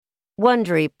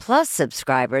Wondery Plus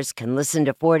subscribers can listen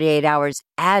to 48 Hours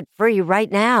ad-free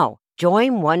right now.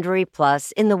 Join Wondery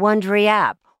Plus in the Wondery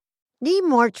app. Need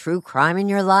more true crime in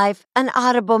your life? An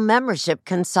Audible membership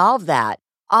can solve that.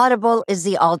 Audible is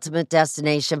the ultimate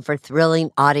destination for thrilling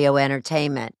audio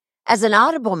entertainment. As an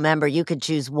Audible member, you can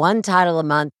choose one title a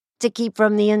month to keep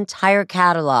from the entire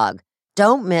catalog.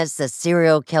 Don't miss The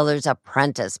Serial Killer's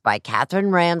Apprentice by Katherine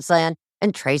Ramsland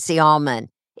and Tracy Ullman.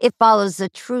 It follows the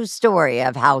true story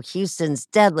of how Houston's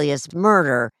deadliest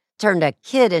murder turned a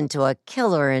kid into a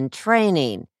killer in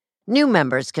training. New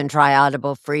members can try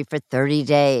Audible free for 30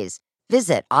 days.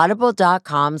 Visit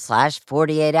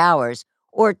audible.com/48 hours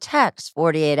or text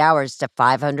 48 hours to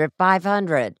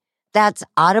 500-500. That's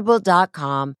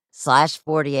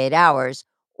audible.com/48 hours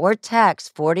or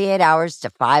text 48 hours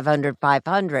to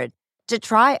 500-500 to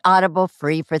try Audible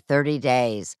free for 30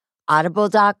 days.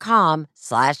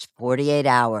 Audible.com/48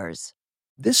 hours.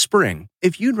 This spring,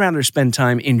 if you'd rather spend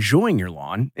time enjoying your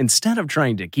lawn instead of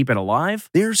trying to keep it alive,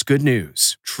 there's good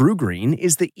news. True Green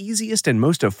is the easiest and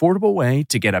most affordable way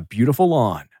to get a beautiful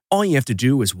lawn. All you have to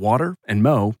do is water and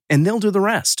mow, and they'll do the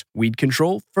rest. Weed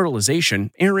control,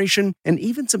 fertilization, aeration, and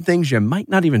even some things you might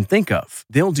not even think of.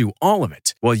 They'll do all of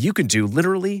it, while you can do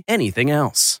literally anything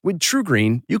else. With True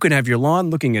Green, you can have your lawn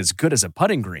looking as good as a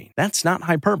putting green. That's not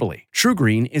hyperbole. True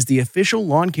Green is the official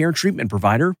lawn care treatment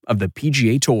provider of the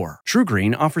PGA Tour. True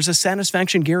Green offers a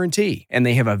satisfaction guarantee, and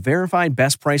they have a verified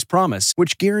best price promise,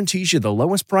 which guarantees you the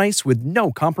lowest price with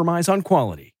no compromise on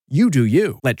quality. You do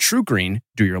you. Let True Green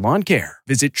do your lawn care.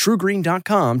 Visit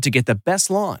TrueGreen.com to get the best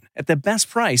lawn at the best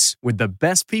price with the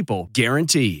best people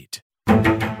guaranteed.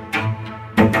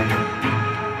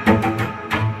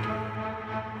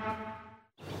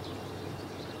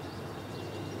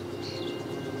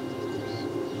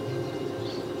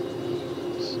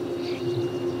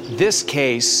 This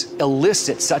case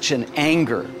elicits such an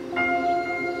anger.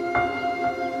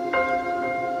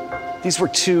 These were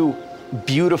two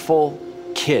beautiful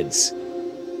kids,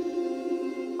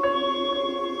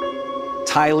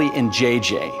 Tylee and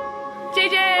JJ.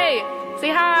 JJ, say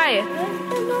hi.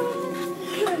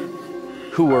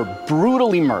 Who were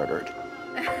brutally murdered.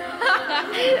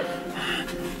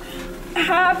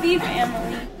 Happy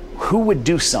family. Who would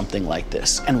do something like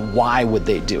this, and why would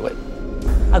they do it?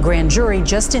 A grand jury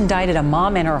just indicted a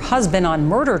mom and her husband on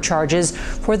murder charges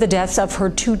for the deaths of her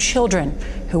two children,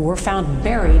 who were found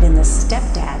buried in the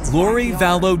stepdad's Lori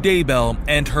backyard. Vallow Daybell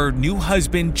and her new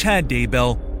husband, Chad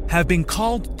Daybell, have been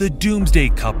called the Doomsday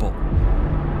Couple.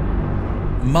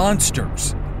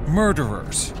 Monsters,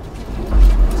 murderers.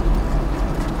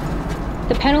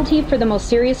 The penalty for the most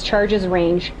serious charges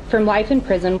range from life in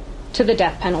prison to the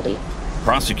death penalty.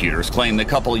 Prosecutors claim the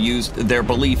couple used their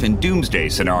belief in doomsday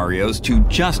scenarios to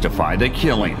justify the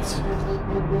killings.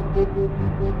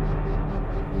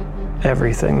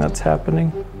 Everything that's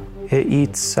happening, it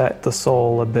eats at the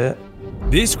soul a bit.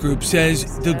 This group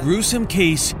says the gruesome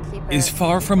case is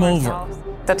far from over.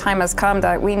 The time has come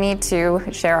that we need to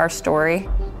share our story.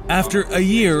 After a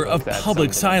year of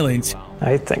public silence,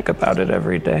 I think about it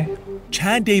every day.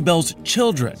 Chad Daybell's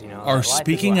children are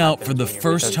speaking out for the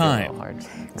first time.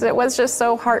 It was just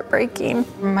so heartbreaking.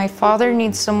 My father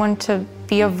needs someone to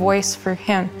be a voice for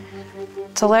him,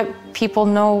 to let people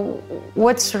know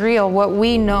what's real, what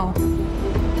we know.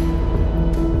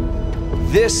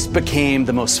 This became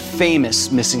the most famous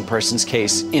missing persons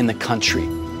case in the country.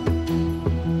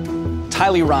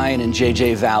 Tylee Ryan and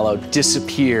JJ Vallow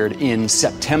disappeared in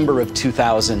September of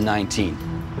 2019.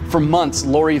 For months,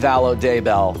 Lori Vallow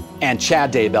Daybell and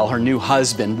Chad Daybell, her new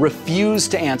husband, refused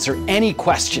to answer any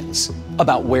questions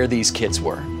about where these kids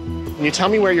were. Can you tell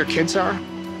me where your kids are?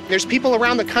 There's people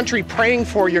around the country praying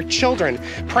for your children,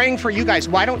 praying for you guys.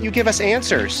 Why don't you give us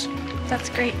answers? That's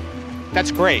great.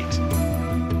 That's great.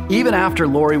 Even after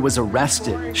Lori was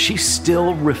arrested, she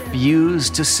still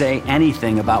refused to say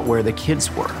anything about where the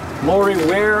kids were. Lori,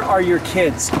 where are your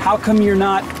kids? How come you're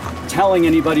not telling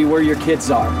anybody where your kids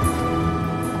are?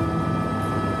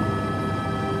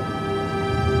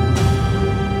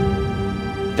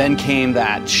 Then came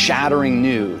that shattering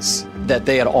news that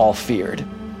they had all feared.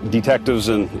 Detectives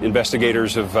and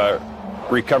investigators have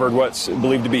recovered what's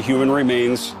believed to be human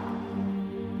remains.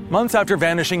 Months after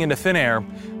vanishing into thin air,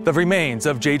 the remains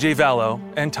of JJ Vallow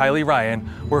and Tylee Ryan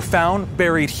were found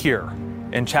buried here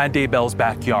in Chad Daybell's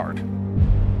backyard.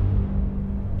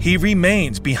 He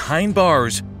remains behind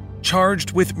bars,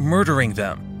 charged with murdering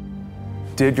them.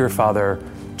 Did your father,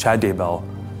 Chad Daybell,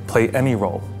 play any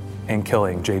role in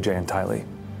killing JJ and Tylee?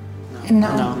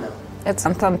 No. It's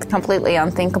completely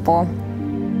unthinkable.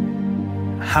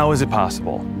 How is it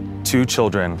possible 2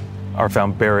 children are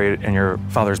found buried in your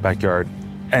father's backyard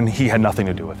and he had nothing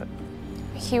to do with it?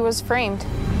 he was framed.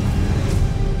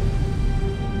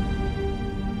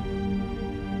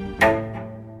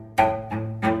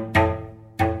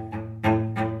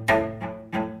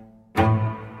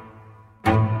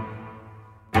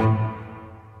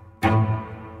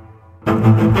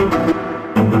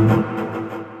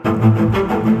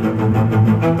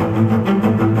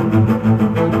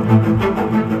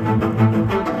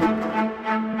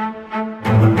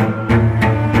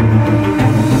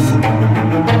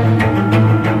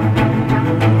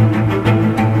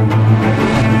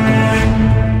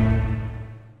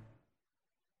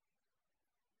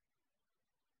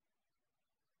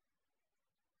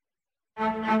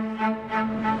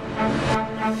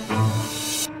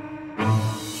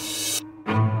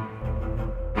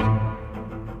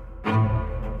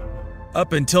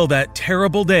 Up until that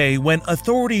terrible day when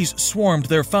authorities swarmed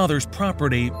their father's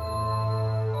property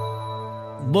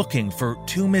looking for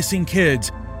two missing kids,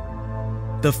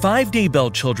 the 5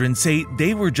 Daybell children say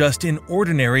they were just an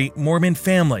ordinary Mormon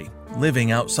family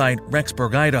living outside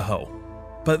Rexburg, Idaho.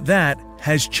 But that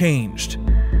has changed.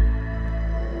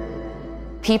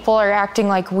 People are acting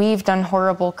like we've done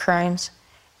horrible crimes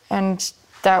and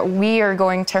that we are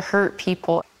going to hurt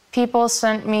people. People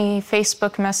sent me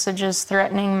Facebook messages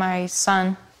threatening my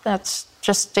son. That's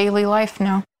just daily life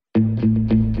now.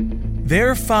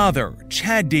 Their father,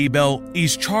 Chad Daybell,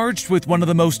 is charged with one of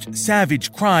the most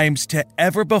savage crimes to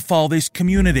ever befall this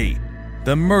community: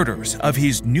 the murders of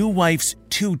his new wife's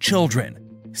 2 children,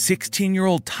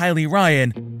 16-year-old Tylee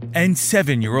Ryan and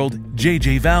 7-year-old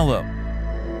JJ Vallow.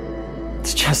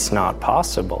 It's just not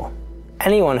possible.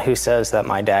 Anyone who says that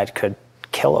my dad could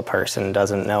kill a person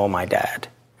doesn't know my dad.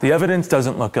 The evidence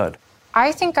doesn't look good.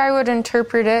 I think I would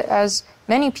interpret it as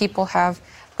many people have,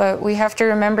 but we have to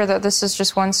remember that this is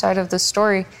just one side of the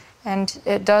story, and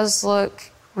it does look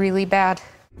really bad.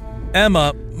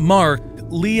 Emma, Mark,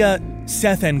 Leah,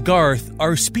 Seth, and Garth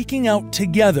are speaking out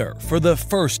together for the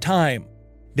first time.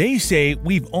 They say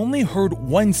we've only heard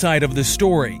one side of the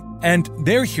story, and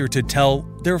they're here to tell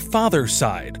their father's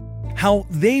side, how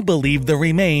they believe the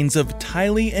remains of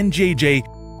Tylee and JJ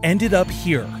ended up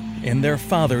here in their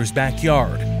father's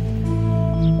backyard.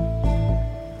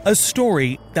 A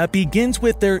story that begins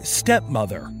with their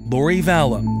stepmother, Lori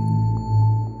Vallow.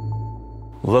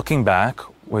 Looking back,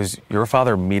 was your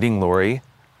father meeting Lori,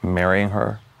 marrying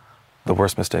her, the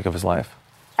worst mistake of his life?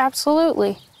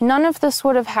 Absolutely. None of this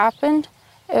would have happened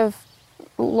if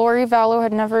Lori Vallow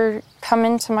had never come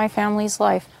into my family's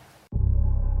life.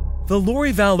 The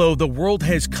Lori Vallow the world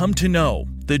has come to know,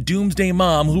 the doomsday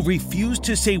mom who refused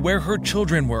to say where her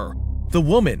children were, the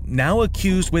woman now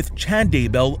accused with Chad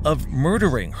Daybell of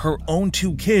murdering her own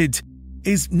 2 kids,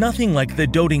 is nothing like the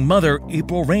doting mother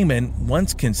April Raymond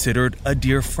once considered a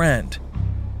dear friend.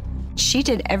 She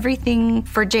did everything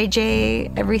for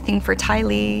JJ, everything for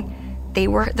Tylee. They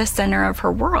were the center of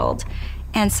her world.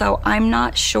 And so I'm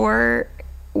not sure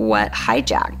what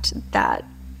hijacked that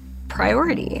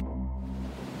priority.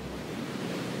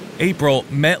 April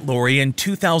met Lori in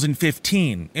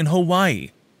 2015 in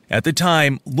Hawaii. At the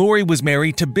time, Lori was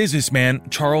married to businessman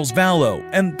Charles Vallow,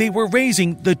 and they were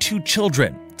raising the 2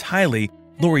 children, Tylee,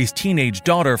 Lori's teenage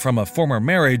daughter from a former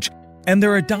marriage, and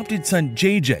their adopted son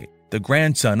JJ, the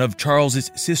grandson of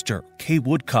Charles's sister, Kay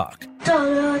Woodcock.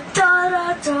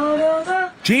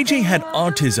 JJ had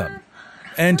autism,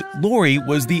 and Lori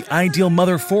was the ideal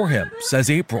mother for him, says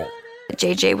April.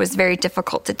 JJ was very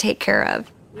difficult to take care of.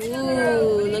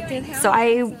 Ooh, look at how. So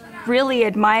I really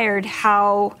admired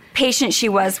how patient she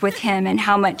was with him and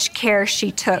how much care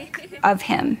she took of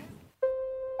him.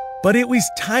 But it was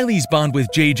Tylee's bond with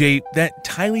JJ that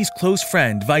Tylee's close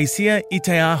friend, Vaisia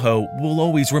Iteaho, will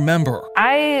always remember.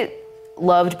 I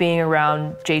loved being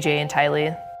around JJ and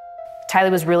Tylee.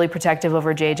 Tylee was really protective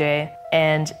over JJ,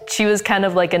 and she was kind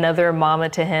of like another mama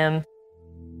to him.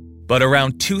 But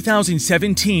around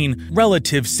 2017,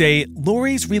 relatives say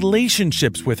Lori's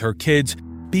relationships with her kids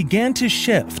began to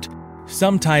shift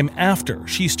sometime after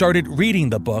she started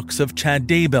reading the books of Chad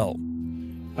Daybell.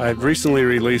 I've recently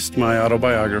released my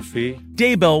autobiography.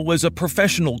 Daybell was a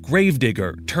professional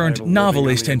gravedigger turned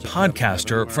novelist and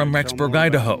podcaster from Rexburg,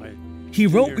 Idaho. He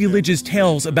wrote religious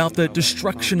tales about the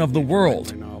destruction of the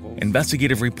world.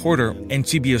 Investigative reporter and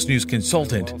CBS News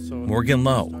consultant Morgan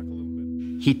Lowe.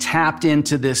 He tapped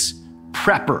into this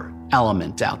prepper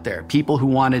element out there, people who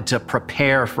wanted to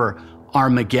prepare for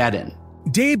Armageddon.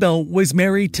 Daybell was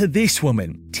married to this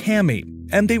woman, Tammy,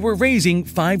 and they were raising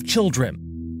 5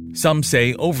 children. Some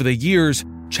say over the years,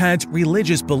 Chad's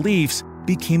religious beliefs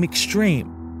became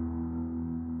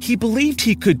extreme. He believed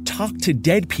he could talk to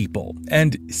dead people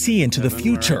and see into the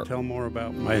future. Tell more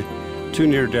about my 2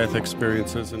 near-death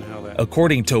experiences and how that...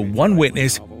 According to one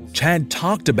witness, Chad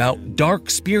talked about dark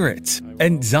spirits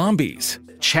and zombies.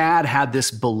 Chad had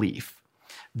this belief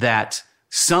that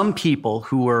some people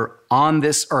who were on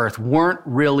this earth weren't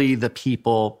really the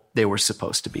people they were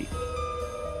supposed to be.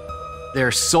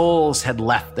 Their souls had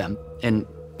left them, and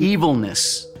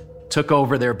evilness took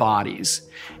over their bodies.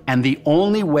 And the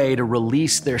only way to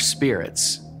release their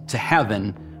spirits to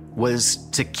heaven was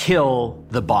to kill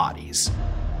the bodies.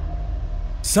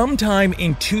 Sometime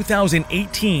in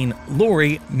 2018,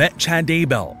 Lori met Chad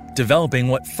Daybell, developing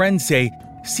what friends say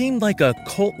seemed like a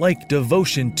cult-like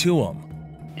devotion to him.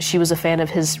 She was a fan of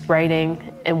his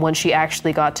writing, and when she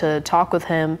actually got to talk with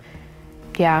him,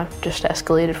 just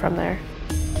escalated from there.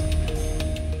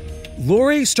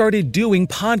 Lori started doing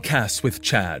podcasts with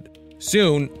Chad.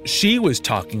 Soon, she was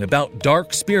talking about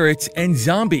dark spirits and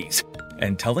zombies,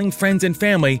 and telling friends and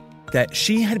family that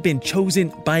she had been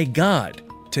chosen by God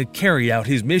to carry out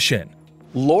his mission.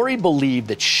 Lori believed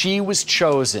that she was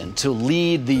chosen to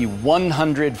lead the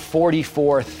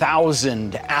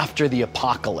 144,000 after the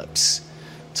apocalypse,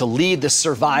 to lead the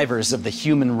survivors of the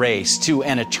human race to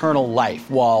an eternal life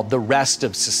while the rest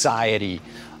of society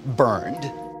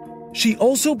burned. She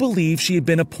also believed she had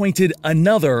been appointed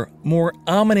another, more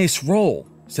ominous role,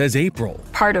 says April.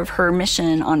 Part of her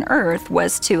mission on Earth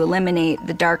was to eliminate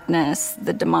the darkness,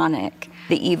 the demonic,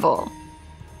 the evil.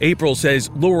 April says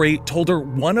Lori told her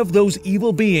one of those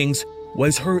evil beings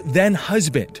was her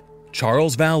then-husband,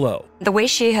 Charles Vallow. The way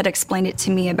she had explained it to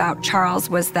me about Charles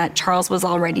was that Charles was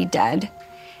already dead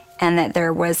and that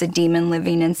there was a demon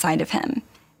living inside of him.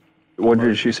 What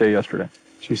did she say yesterday?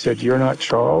 She said, "You're not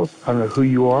Charles. I don't know who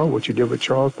you are, what you did with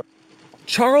Charles."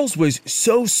 Charles was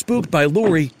so spooked by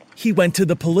Lori, he went to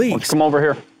the police. Let's come over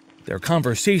here. Their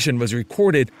conversation was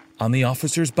recorded on the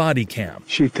officer's body cam.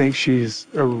 She thinks she's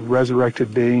a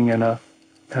resurrected being and a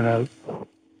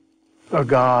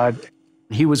god.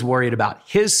 He was worried about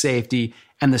his safety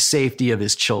and the safety of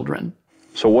his children.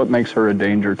 So what makes her a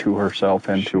danger to herself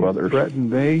and to others? Threatened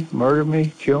me, murder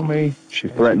me, kill me. She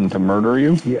threatened to murder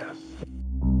you? Yes.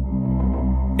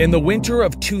 In the winter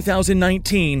of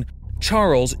 2019,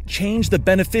 Charles changed the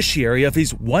beneficiary of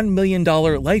his $1 million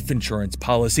life insurance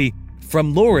policy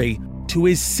from Lori to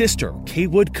his sister, Kay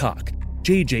Woodcock,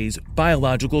 JJ's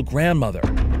biological grandmother.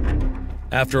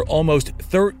 After almost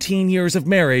 13 years of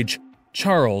marriage,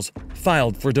 Charles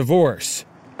filed for divorce.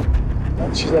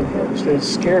 She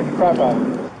scared the crap out of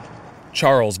me.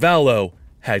 Charles Vallow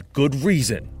had good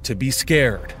reason to be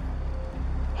scared.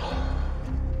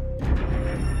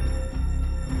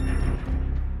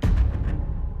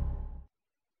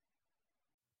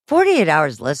 "48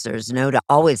 Hours listeners know to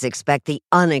always expect the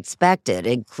unexpected,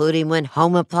 including when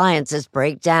home appliances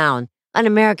break down. An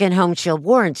American Home Shield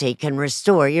warranty can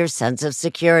restore your sense of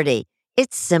security.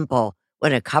 It's simple.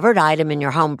 When a covered item in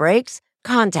your home breaks,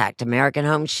 contact American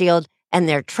Home Shield, and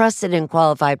their trusted and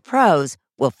qualified pros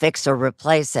will fix or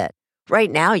replace it.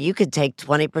 Right now, you could take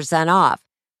 20% off.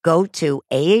 Go to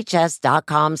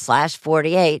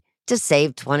ahs.com/48 to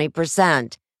save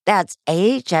 20%. That's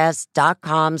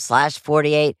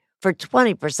ahs.com/48 for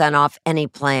 20% off any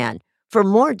plan. For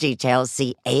more details,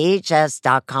 see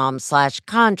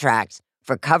ahs.com/contracts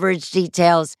for coverage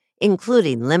details,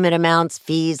 including limit amounts,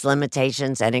 fees,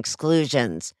 limitations, and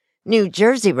exclusions. New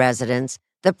Jersey residents,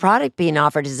 the product being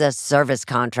offered is a service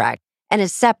contract and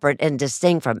is separate and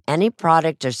distinct from any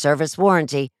product or service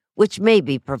warranty which may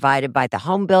be provided by the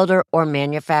home builder or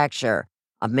manufacturer.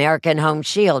 American Home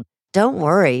Shield. Don't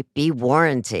worry, be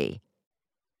warranty.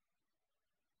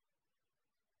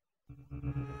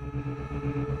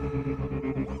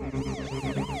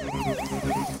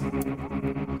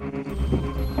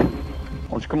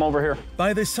 Why don't you come over here?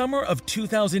 By the summer of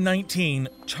 2019,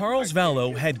 Charles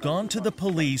Vallow had gone to the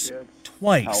police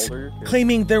twice,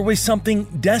 claiming there was something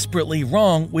desperately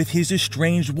wrong with his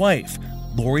estranged wife,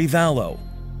 Lori Vallow.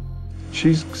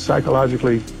 She's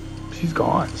psychologically, she's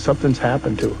gone. Something's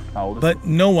happened to her. But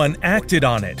no one acted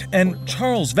on it, and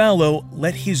Charles Vallow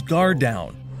let his guard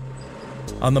down.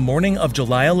 On the morning of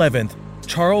July 11th,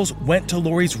 Charles went to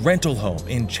Lori's rental home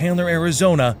in Chandler,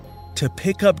 Arizona, to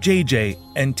pick up JJ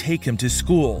and take him to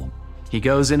school. He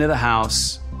goes into the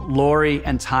house. Lori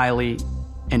and Tylee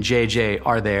and JJ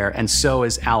are there, and so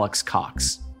is Alex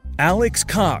Cox. Alex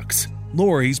Cox,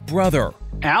 Lori's brother.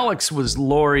 Alex was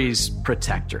Lori's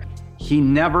protector. He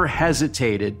never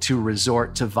hesitated to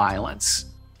resort to violence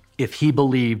if he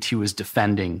believed he was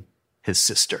defending his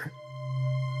sister.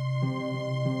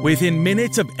 Within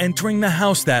minutes of entering the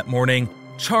house that morning,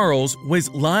 Charles was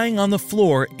lying on the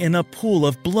floor in a pool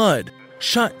of blood,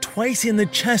 shot twice in the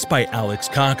chest by Alex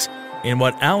Cox in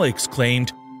what Alex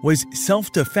claimed was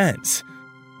self-defense.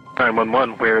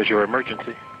 911, where is your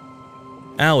emergency?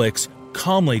 Alex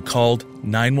calmly called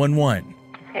 911.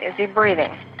 Is he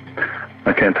breathing?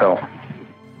 I can't tell.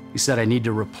 He said, I need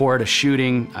to report a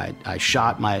shooting. I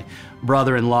shot my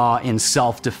brother-in-law in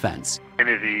self-defense. And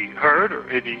is he hurt or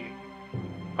is he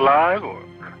alive or?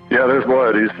 Yeah, there's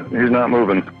blood. He's not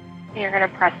moving. You're going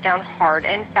to press down hard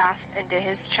and fast into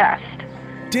his chest.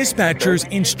 Dispatchers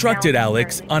instructed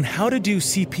Alex on how to do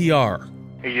CPR.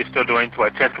 Are you still doing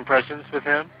chest compressions with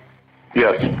him?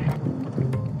 Yes.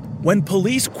 When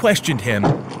police questioned him,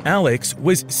 Alex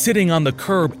was sitting on the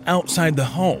curb outside the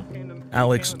home.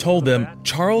 Alex told them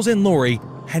Charles and Lori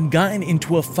had gotten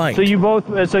into a fight. So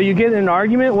you get in an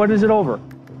argument? What is it over?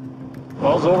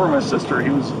 Well, it was over my sister. He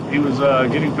was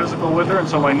getting physical with her, and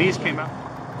so my niece came out.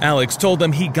 Alex told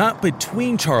them he got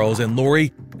between Charles and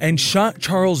Lori and shot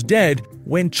Charles dead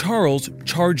when Charles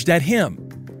charged at him.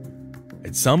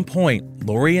 At some point,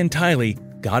 Lori and Tylee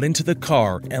got into the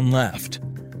car and left.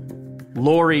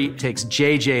 Lori takes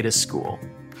JJ to school,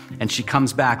 and she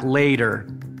comes back later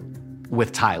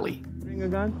with Tylee.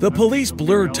 The police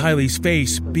blurred Tylee's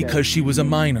face because she was a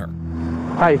minor.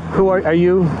 Hi, who are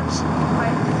you?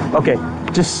 Okay,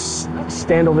 just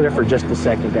stand over there for just a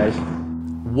second, guys.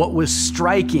 What was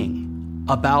striking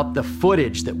about the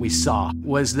footage that we saw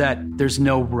was that there's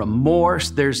no remorse,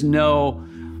 there's no,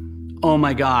 oh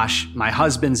my gosh, my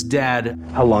husband's dead.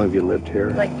 How long have you lived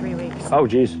here? Like 3 weeks. Oh,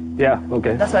 geez. Yeah,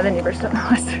 okay. That's why the neighbors don't know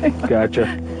us. Gotcha.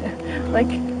 Like,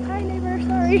 hi neighbor,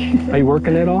 sorry. Are you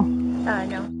working at all?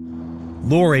 No.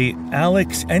 Lori,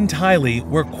 Alex, and Tylee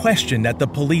were questioned at the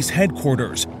police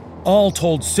headquarters. All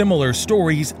told similar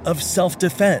stories of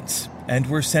self-defense and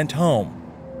were sent home.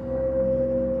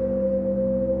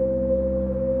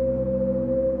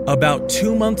 About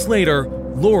 2 months later,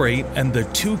 Lori and the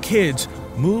 2 kids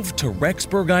moved to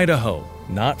Rexburg, Idaho,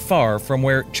 not far from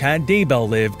where Chad Daybell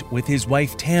lived with his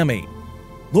wife Tammy.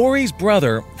 Lori's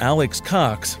brother, Alex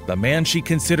Cox, the man she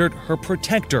considered her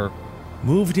protector,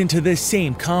 moved into the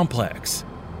same complex.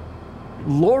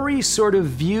 Lori sort of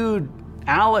viewed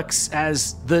Alex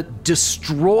as the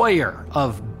destroyer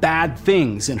of bad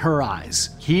things in her eyes.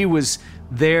 He was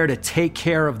there to take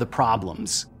care of the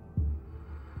problems.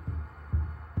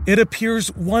 It appears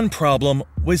one problem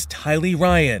was Tylee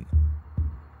Ryan.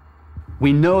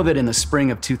 We know that in the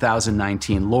spring of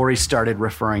 2019, Lori started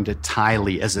referring to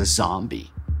Tylee as a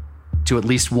zombie to at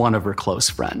least one of her close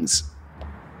friends.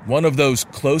 One of those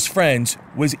close friends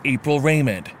was April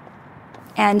Raymond.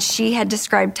 And she had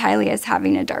described Tylee as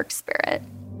having a dark spirit.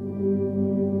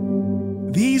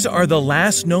 These are the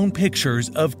last known pictures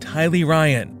of Tylee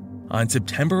Ryan. On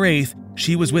September 8th,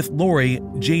 she was with Lori,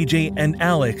 JJ, and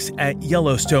Alex at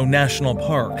Yellowstone National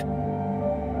Park.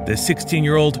 The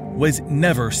 16-year-old was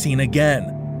never seen again.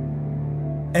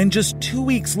 And just 2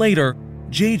 weeks later,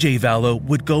 JJ Vallow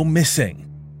would go missing.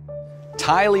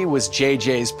 Tylee was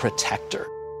JJ's protector.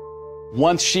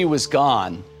 Once she was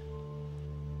gone,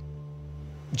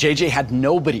 JJ had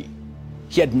nobody.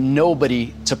 He had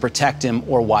nobody to protect him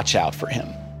or watch out for him.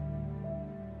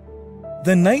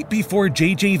 The night before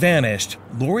JJ vanished,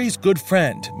 Lori's good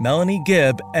friend, Melanie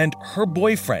Gibb, and her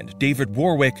boyfriend, David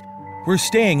Warwick, were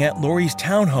staying at Lori's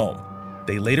townhome.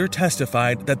 They later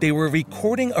testified that they were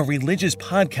recording a religious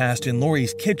podcast in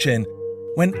Lori's kitchen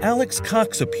when Alex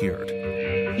Cox appeared.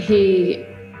 He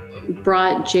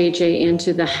brought JJ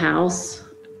into the house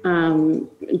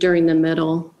during the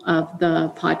middle of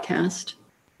the podcast.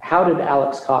 How did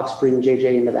Alex Cox bring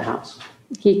JJ into the house?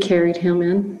 He carried him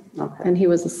in, and he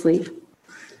was asleep.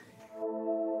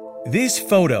 This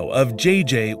photo of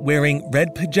JJ wearing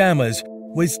red pajamas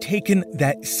was taken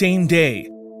that same day.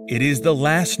 It is the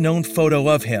last known photo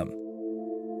of him.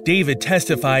 David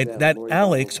testified that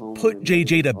Alex put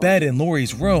JJ to bed in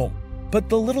Lori's room, but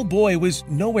the little boy was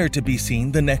nowhere to be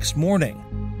seen the next morning.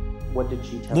 What did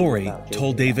she tell Lori you about JJ?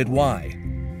 told David why.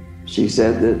 She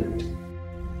said that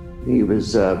he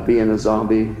was being a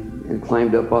zombie and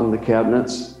climbed up on the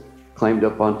cabinets, climbed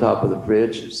up on top of the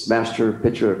fridge, smashed her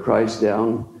picture of Christ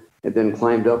down, and then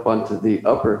climbed up onto the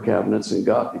upper cabinets and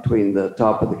got between the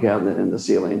top of the cabinet and the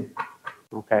ceiling.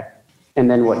 Okay. And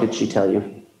then what did she tell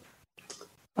you?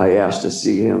 I asked to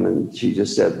see him, and she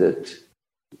just said that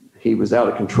he was out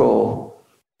of control,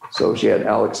 so she had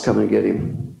Alex come and get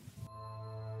him.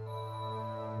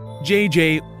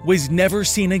 JJ was never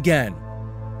seen again.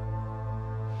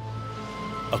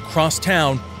 Across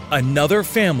town, another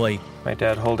family, my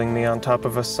dad holding me on top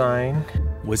of a sign,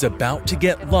 was about to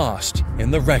get lost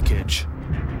in the wreckage.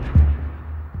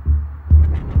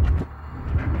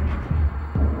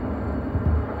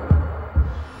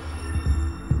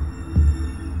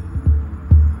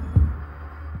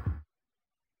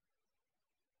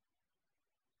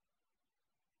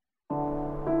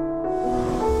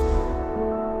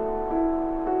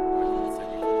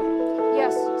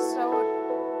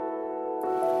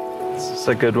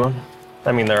 a good one.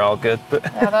 I mean, they're all good, but...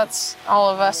 Yeah, that's all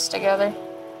of us together.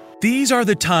 These are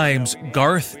the times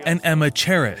Garth and Emma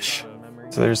cherish.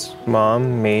 So there's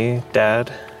Mom, me,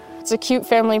 Dad. It's a cute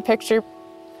family picture.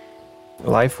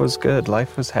 Life was good.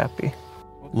 Life was happy.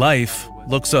 Life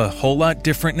looks a whole lot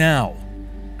different now.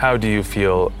 How do you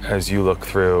feel as you look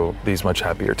through these much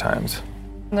happier times?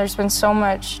 There's been so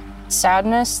much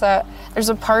sadness that there's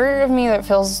a part of me that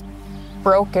feels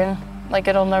broken, like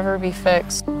it'll never be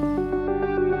fixed.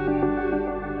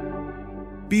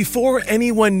 Before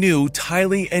anyone knew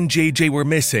Tylee and JJ were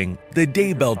missing, the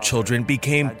Daybell children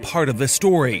became part of the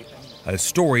story. A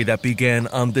story that began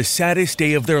on the saddest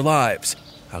day of their lives,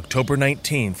 October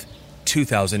 19th,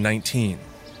 2019.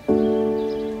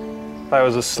 I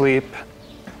was asleep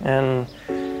and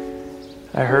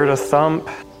I heard a thump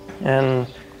and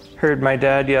heard my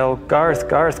dad yell, "Garth,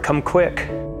 Garth, come quick."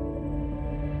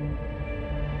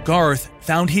 Garth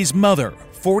found his mother,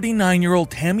 49-year-old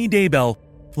Tammy Daybell,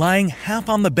 lying half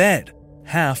on the bed,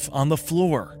 half on the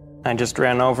floor. I just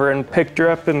ran over and picked her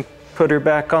up and put her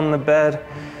back on the bed.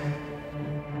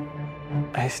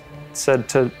 I said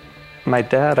to my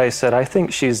dad, I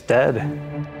think she's dead.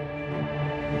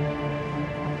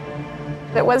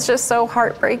 It was just so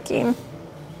heartbreaking.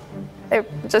 It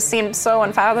just seemed so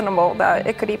unfathomable that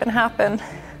it could even happen.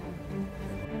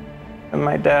 And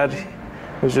my dad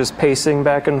was just pacing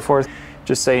back and forth,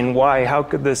 just saying, why? How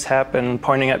could this happen?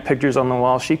 Pointing at pictures on the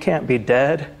wall. She can't be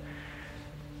dead.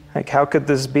 Like, how could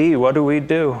this be? What do we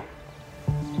do?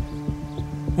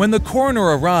 When the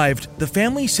coroner arrived, the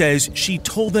family says she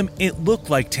told them it looked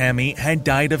like Tammy had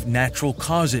died of natural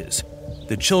causes.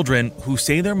 The children, who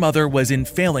say their mother was in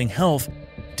failing health,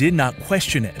 did not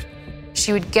question it.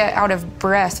 She would get out of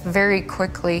breath very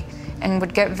quickly and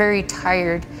would get very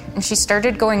tired, and she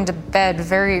started going to bed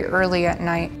very early at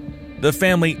night. The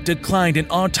family declined an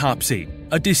autopsy,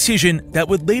 a decision that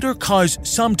would later cause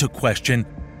some to question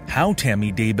how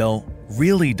Tammy Daybell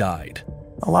really died.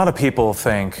 A lot of people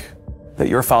think that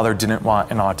your father didn't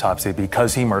want an autopsy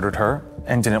because he murdered her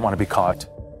and didn't want to be caught.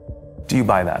 Do you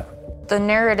buy that? The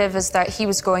narrative is that he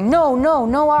was going,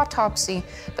 no autopsy.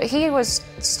 But he was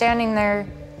standing there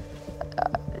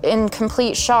in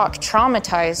complete shock,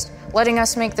 traumatized, letting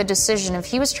us make the decision. If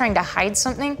he was trying to hide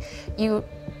something,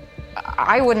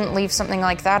 I wouldn't leave something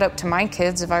like that up to my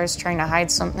kids if I was trying to hide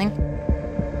something.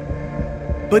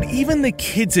 But even the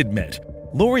kids admit,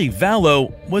 Lori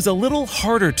Vallow was a little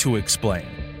harder to explain.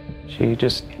 She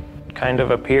just kind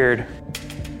of appeared.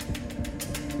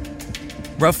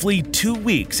 Roughly 2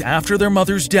 weeks after their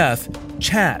mother's death,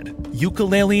 Chad,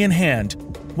 ukulele in hand,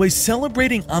 was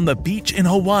celebrating on the beach in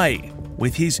Hawaii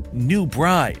with his new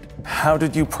bride. How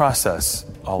did you process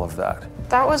all of that?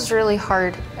 That was really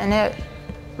hard, and it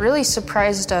really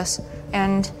surprised us.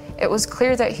 And it was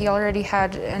clear that he already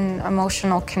had an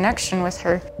emotional connection with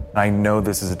her. I know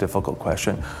this is a difficult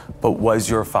question, but was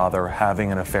your father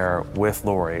having an affair with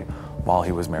Lori while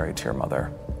he was married to your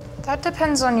mother? That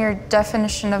depends on your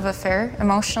definition of affair.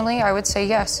 Emotionally, I would say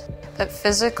yes. But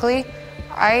physically,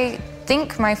 I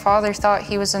think my father thought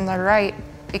he was in the right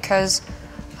because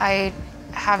I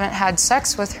haven't had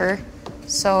sex with her,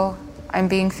 so I'm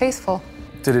being faithful.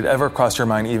 Did it ever cross your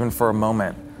mind, even for a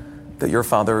moment, that your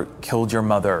father killed your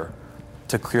mother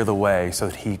to clear the way so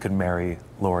that he could marry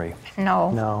Lori? No.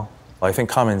 No. Well, I think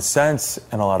common sense,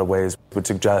 in a lot of ways, would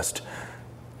suggest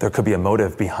there could be a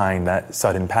motive behind that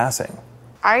sudden passing.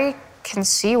 I can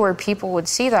see where people would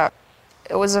see that.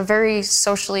 It was a very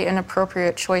socially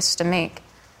inappropriate choice to make.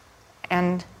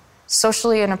 And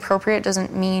socially inappropriate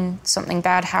doesn't mean something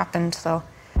bad happened, though.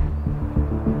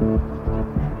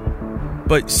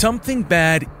 But something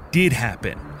bad did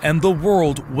happen, and the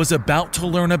world was about to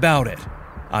learn about it.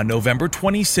 On November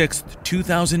 26,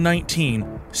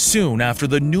 2019, soon after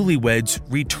the newlyweds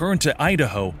returned to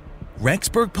Idaho,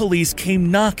 Rexburg police came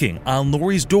knocking on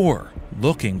Lori's door,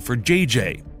 looking for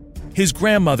JJ. His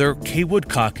grandmother, Kay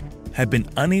Woodcock, had been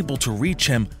unable to reach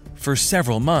him for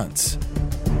several months.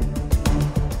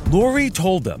 Lori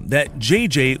told them that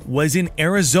JJ was in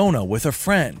Arizona with a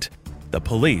friend. The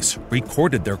police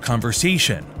recorded their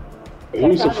conversation.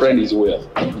 Who's the friend he's with?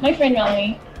 My friend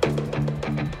Melanie.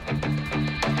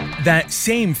 That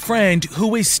same friend who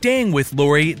was staying with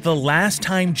Lori the last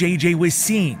time JJ was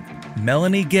seen,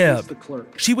 Melanie Gibb.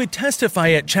 She would testify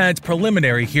at Chad's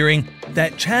preliminary hearing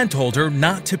that Chad told her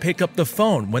not to pick up the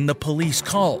phone when the police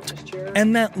called,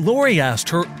 and that Lori asked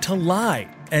her to lie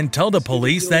and tell the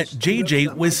police that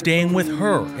JJ was staying with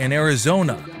her in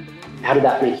Arizona. How did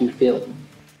that make you feel?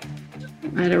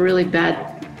 I had a really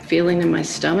bad feeling in my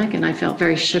stomach, and I felt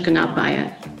very shooken up by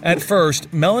it. At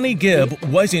first, Melanie Gibb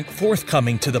wasn't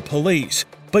forthcoming to the police,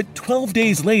 But 12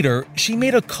 days later, she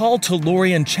made a call to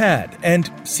Lori and Chad and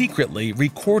secretly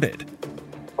recorded.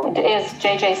 Is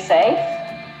JJ safe?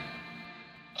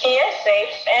 He is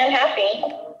safe and happy.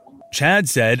 Chad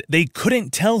said they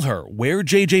couldn't tell her where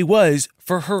JJ was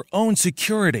for her own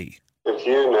security. If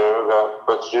you knew, that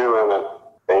puts you in a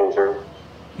danger.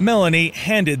 Melanie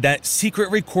handed that secret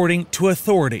recording to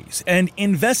authorities, and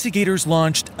investigators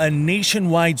launched a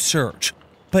nationwide search.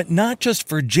 But not just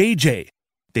for JJ.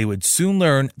 They would soon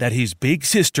learn that his big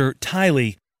sister,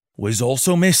 Tylee, was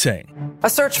also missing. A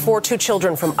search for 2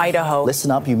 children from Idaho.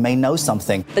 Listen up, you may know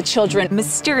something. The children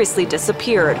mysteriously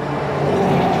disappeared.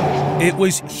 It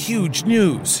was huge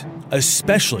news,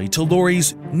 especially to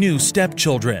Lori's new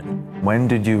stepchildren. When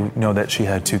did you know that she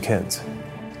had 2 kids?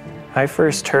 I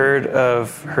first heard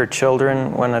of her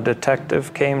children when a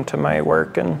detective came to my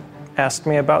work and asked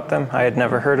me about them. I had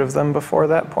never heard of them before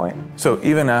that point. So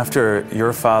even after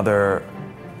your father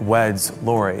weds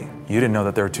Lori, you didn't know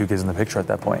that there were 2 kids in the picture at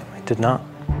that point? I did not.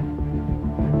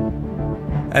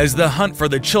 As the hunt for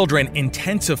the children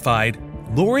intensified,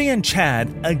 Lori and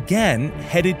Chad again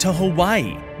headed to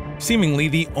Hawaii, seemingly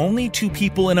the only 2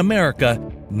 people in America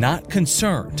not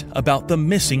concerned about the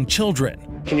missing children.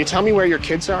 Can you tell me where your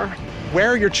kids are? Where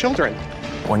are your children?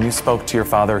 When you spoke to your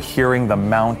father, hearing the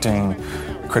mounting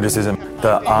criticism,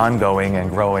 the ongoing and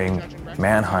growing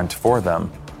manhunt for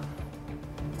them,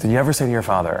 did you ever say to your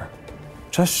father,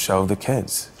 just show the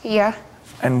kids? Yeah.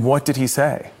 And what did he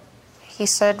say? He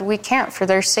said we can't for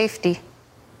their safety.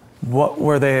 What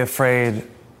were they afraid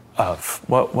of?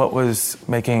 What was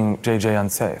making JJ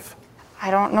unsafe? I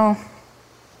don't know.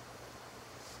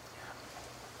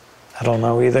 I don't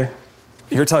know either.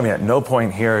 You're telling me at no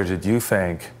point here did you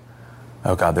think,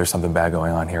 oh God, there's something bad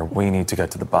going on here. We need to get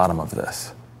to the bottom of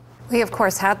this. We, of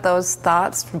course, had those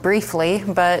thoughts briefly,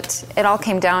 but it all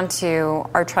came down to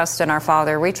our trust in our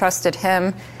father. We trusted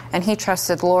him, and he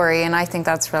trusted Lori, and I think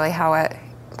that's really how it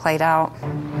played out.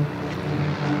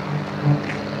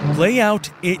 Play out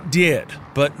it did,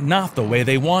 but not the way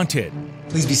they wanted.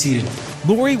 Please be seated.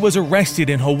 Lori was arrested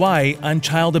in Hawaii on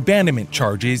child abandonment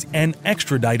charges and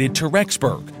extradited to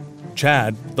Rexburg.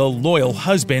 Chad, the loyal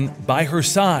husband, by her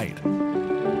side.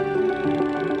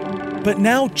 But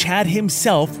now Chad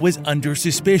himself was under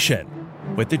suspicion.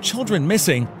 With the children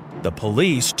missing, the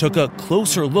police took a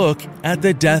closer look at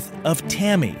the death of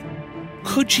Tammy.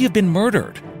 Could she have been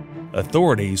murdered?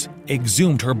 Authorities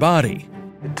exhumed her body.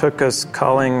 It took us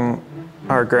calling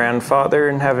our grandfather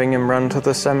and having him run to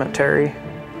the cemetery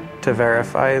to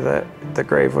verify that the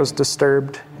grave was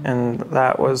disturbed, and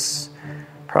that was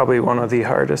probably one of the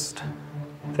hardest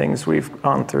things we've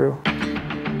gone through.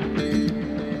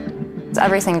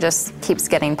 Everything just keeps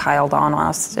getting piled on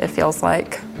us, it feels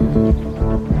like.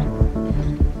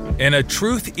 In a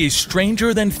truth is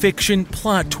stranger than fiction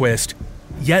plot twist,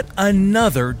 yet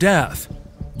another death.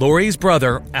 Lori's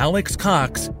brother, Alex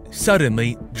Cox,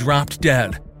 suddenly dropped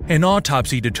dead. An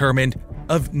autopsy determined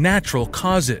of natural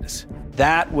causes.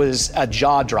 That was a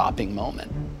jaw-dropping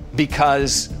moment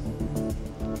because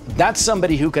that's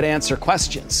somebody who could answer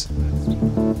questions.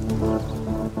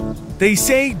 They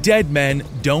say dead men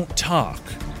don't talk,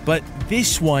 but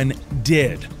this one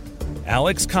did.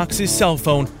 Alex Cox's cell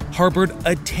phone harbored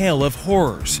a tale of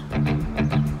horrors,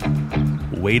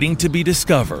 waiting to be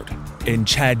discovered in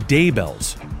Chad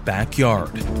Daybell's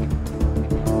backyard.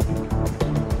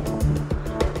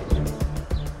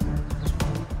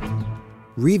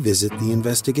 Revisit the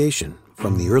investigation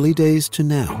from the early days to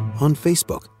now on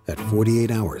Facebook at 48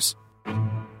 Hours.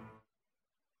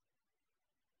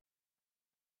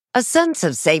 A sense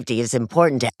of safety is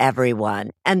important to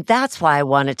everyone, and that's why I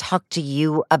want to talk to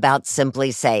you about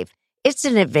SimpliSafe. It's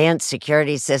an advanced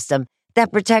security system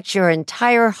that protects your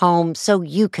entire home so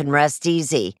you can rest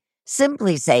easy.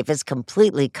 SimpliSafe is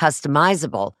completely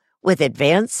customizable with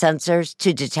advanced sensors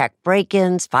to detect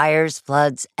break-ins, fires,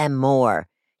 floods, and more.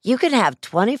 You can have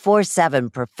 24/7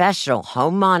 professional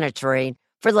home monitoring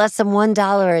for less than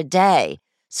 $1 a day.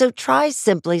 So try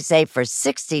SimpliSafe for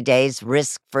 60 days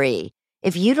risk-free.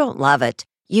 If you don't love it,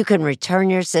 you can return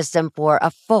your system for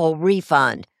a full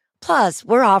refund. Plus,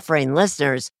 we're offering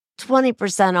listeners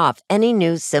 20% off any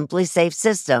new SimpliSafe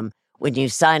system when you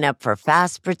sign up for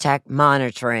Fast Protect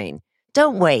monitoring.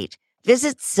 Don't wait.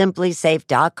 Visit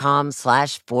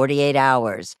SimpliSafe.com/48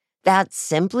 hours. That's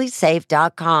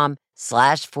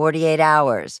SimpliSafe.com/48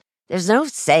 hours. There's no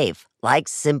safe like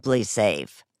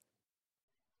SimpliSafe.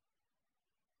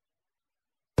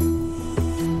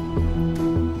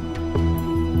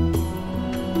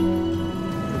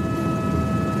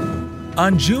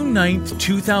 On June 9,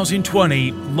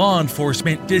 2020, law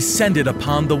enforcement descended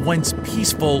upon the once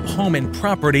peaceful home and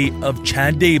property of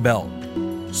Chad Daybell.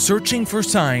 searching for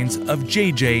signs of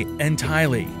JJ and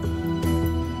Tylee.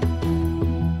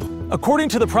 According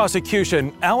to the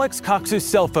prosecution, Alex Cox's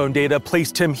cell phone data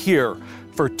placed him here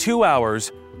for 2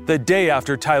 hours the day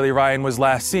after Tylee Ryan was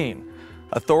last seen.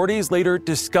 Authorities later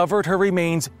discovered her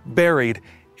remains buried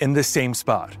in the same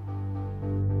spot.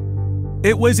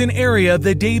 It was an area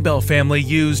the Daybell family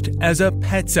used as a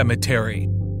pet cemetery.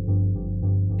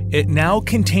 It now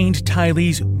contained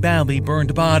Tylee's badly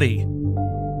burned body.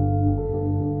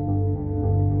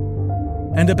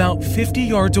 And about 50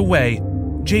 yards away,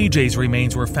 JJ's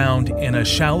remains were found in a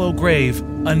shallow grave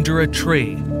under a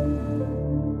tree.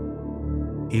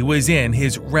 He was in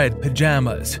his red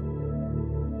pajamas.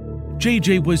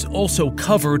 JJ was also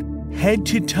covered head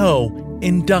to toe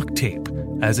in duct tape,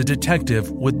 as a detective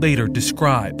would later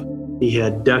describe. He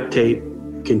had duct tape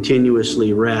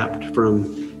continuously wrapped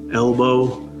from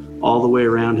elbow all the way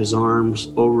around his arms,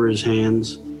 over his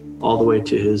hands, all the way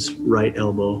to his right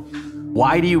elbow.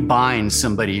 Why do you bind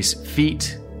somebody's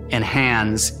feet and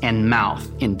hands and mouth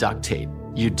in duct tape?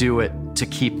 You do it to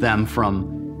keep them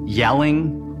from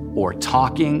yelling or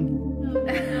talking.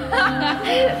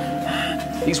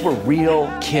 These were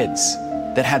real kids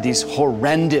that had these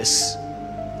horrendous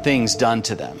things done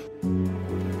to them.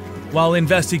 While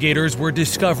investigators were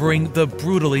discovering the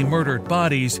brutally murdered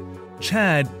bodies,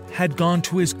 Chad had gone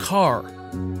to his car.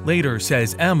 Later,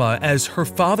 says Emma, as her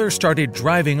father started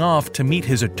driving off to meet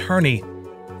his attorney,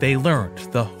 they learned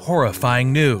the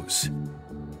horrifying news.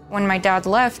 When my dad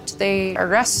left, they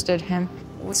arrested him.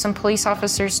 Some police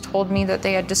officers told me that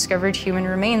they had discovered human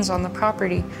remains on the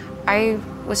property. I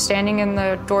was standing in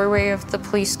the doorway of the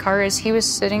police car as he was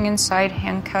sitting inside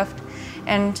handcuffed.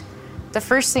 And the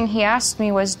first thing he asked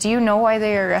me was, "Do you know why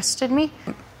they arrested me?"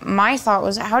 My thought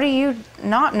was, how do you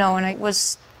not know? And I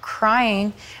was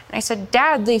crying. And I said,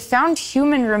 "Dad, they found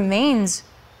human remains."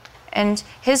 And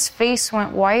his face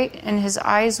went white and his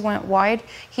eyes went wide.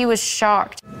 He was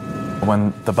shocked.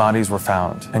 When the bodies were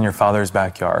found in your father's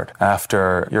backyard,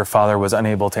 after your father was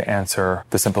unable to answer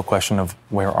the simple question of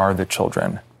where are the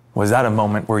children, was that a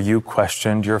moment where you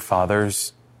questioned your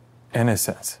father's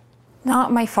innocence?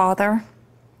 Not my father.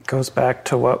 Goes back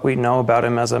to what we know about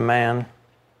him as a man,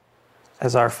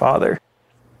 as our father.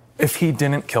 If he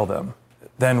didn't kill them,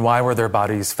 then why were their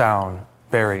bodies found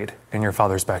buried in your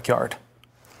father's backyard?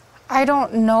 I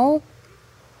don't know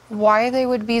why they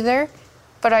would be there,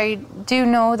 but I do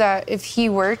know that if he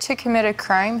were to commit a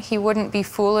crime, he wouldn't be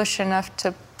foolish enough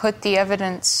to put the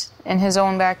evidence in his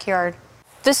own backyard.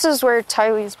 This is where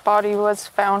Tylee's body was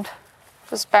found,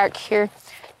 was back here.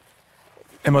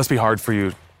 It must be hard for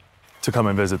you to come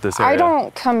and visit this area. I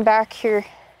don't come back here.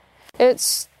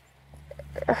 It's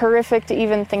horrific to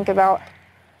even think about.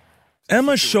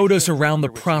 Emma showed us around the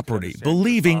property,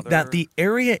 believing that the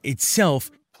area itself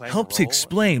helps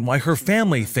explain why her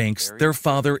family thinks their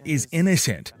father is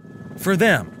innocent. For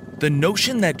them, the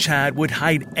notion that Chad would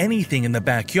hide anything in the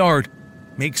backyard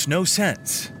makes no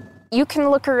sense. You can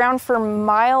look around for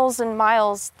miles and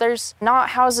miles. There's not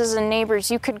houses and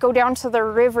neighbors. You could go down to the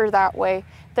river that way.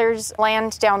 There's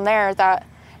land down there that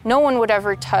no one would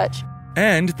ever touch.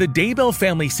 And the Daybell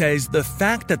family says the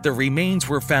fact that the remains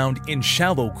were found in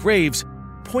shallow graves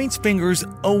points fingers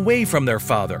away from their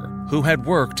father, who had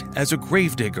worked as a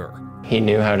gravedigger. He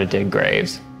knew how to dig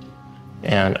graves,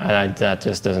 and that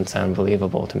just doesn't sound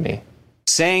believable to me.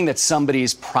 Saying that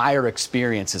somebody's prior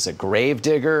experience as a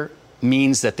gravedigger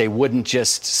means that they wouldn't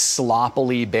just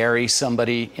sloppily bury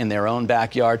somebody in their own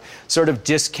backyard sort of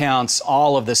discounts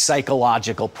all of the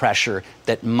psychological pressure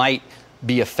that might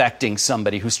be affecting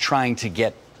somebody who's trying to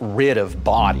get rid of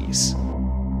bodies.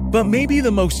 But maybe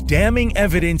the most damning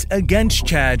evidence against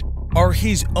Chad are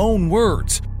his own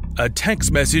words, a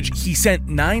text message he sent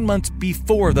 9 months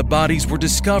before the bodies were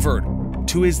discovered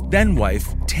to his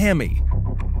then-wife, Tammy.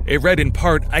 It read in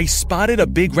part, "I spotted a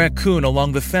big raccoon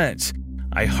along the fence.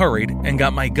 I hurried and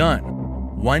got my gun.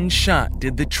 One shot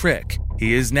did the trick.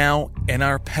 He is now in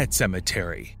our pet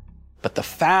cemetery." But the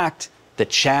fact that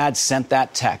Chad sent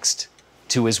that text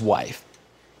to his wife,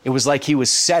 it was like he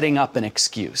was setting up an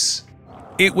excuse.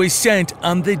 It was sent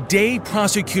on the day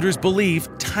prosecutors believe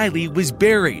Tylee was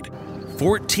buried,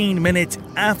 14 minutes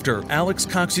after Alex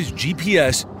Cox's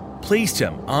GPS placed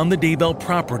him on the Daybell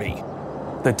property.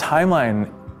 The timeline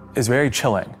is very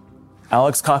chilling.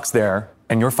 Alex Cox there,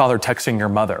 and your father texting your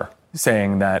mother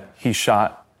saying that he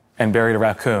shot and buried a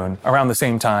raccoon around the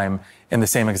same time in the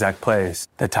same exact place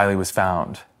that Tylee was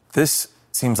found. This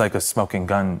seems like a smoking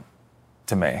gun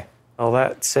to me. Well,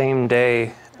 that same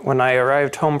day, when I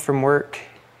arrived home from work,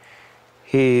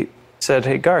 he said,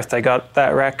 "Hey, Garth, I got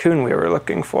that raccoon we were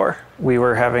looking for." We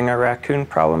were having a raccoon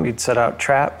problem. He'd set out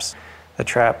traps. The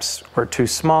traps were too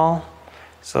small,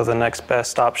 so the next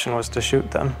best option was to shoot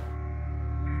them.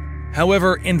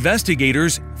 However,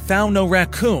 investigators found no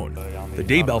raccoon. The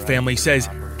Daybell family says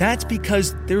that's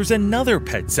because there's another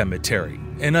pet cemetery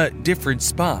in a different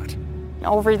spot.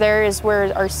 Over there is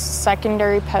where our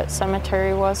secondary pet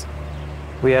cemetery was.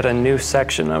 We had a new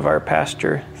section of our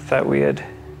pasture that we had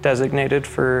designated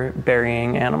for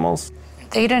burying animals.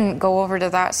 They didn't go over to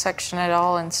that section at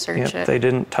all and search it. They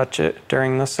didn't touch it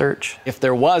during the search. If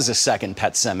there was a second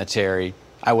pet cemetery,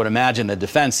 I would imagine the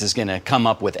defense is going to come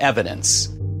up with evidence.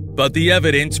 But the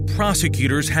evidence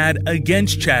prosecutors had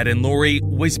against Chad and Lori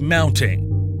was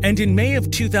mounting. And in May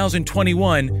of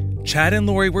 2021, Chad and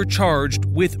Lori were charged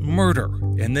with murder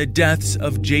in the deaths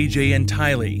of JJ and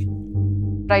Tylee.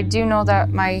 I do know that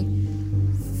my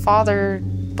father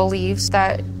believes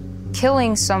that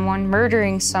killing someone,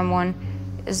 murdering someone,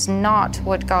 is not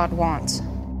what God wants.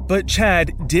 But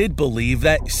Chad did believe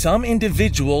that some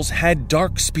individuals had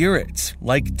dark spirits,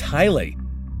 like Tylee.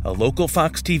 A local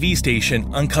Fox TV station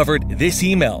uncovered this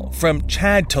email from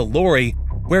Chad to Lori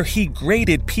where he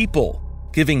graded people,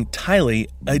 giving Tylee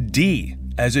a D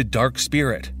as a dark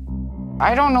spirit.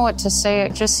 I don't know what to say.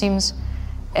 It just seems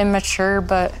immature,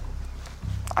 but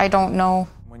I don't know.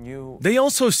 They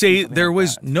also say there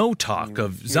was no talk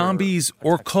of zombies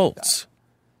or cults.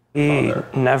 He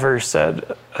never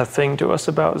said a thing to us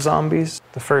about zombies.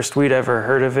 The first we'd ever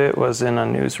heard of it was in a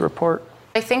news report.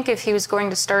 I think if he was going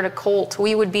to start a cult,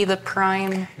 we would be the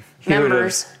prime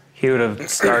members. He would have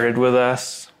started with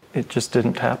us. It just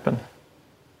didn't happen.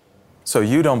 So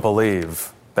you don't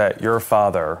believe that your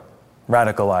father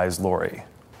radicalized Lori?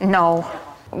 No,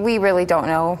 we really don't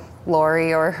know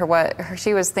Lori or what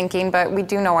she was thinking, but we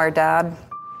do know our dad.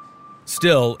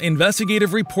 Still,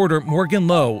 investigative reporter Morgan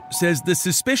Lowe says the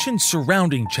suspicion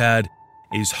surrounding Chad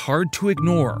is hard to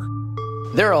ignore.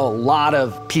 There are a lot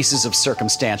of pieces of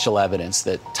circumstantial evidence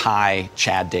that tie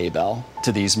Chad Daybell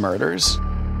to these murders.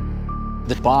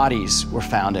 The bodies were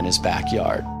found in his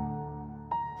backyard.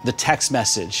 The text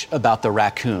message about the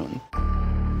raccoon.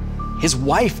 His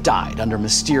wife died under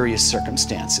mysterious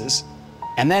circumstances.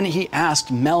 And then he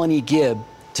asked Melanie Gibb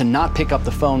to not pick up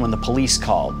the phone when the police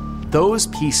called. Those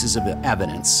pieces of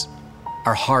evidence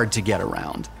are hard to get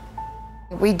around.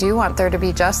 We do want there to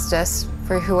be justice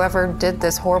for whoever did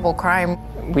this horrible crime.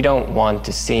 We don't want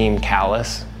to seem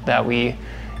callous, that we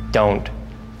don't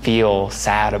feel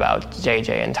sad about JJ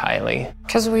and Tylee.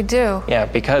 Because we do. Yeah,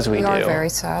 because we do. We are very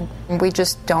sad. We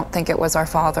just don't think it was our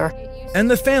father.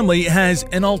 And the family has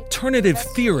an alternative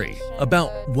theory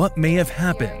about what may have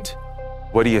happened.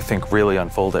 What do you think really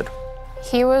unfolded?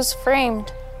 He was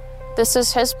framed. This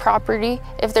is his property.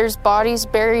 If there's bodies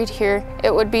buried here,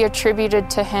 it would be attributed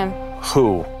to him.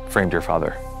 Who framed your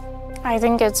father? I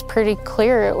think it's pretty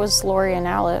clear it was Lori and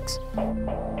Alex.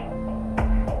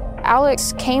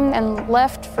 Alex came and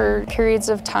left for periods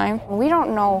of time. We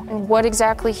don't know what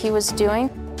exactly he was doing.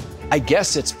 I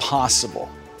guess it's possible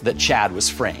that Chad was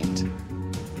framed.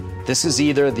 This is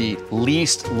either the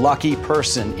least lucky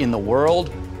person in the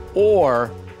world,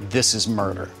 or this is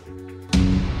murder.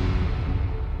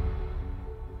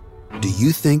 Do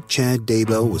you think Chad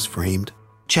Daybell was framed?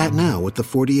 Chat now with the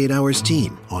 48 Hours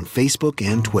team on Facebook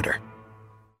and Twitter.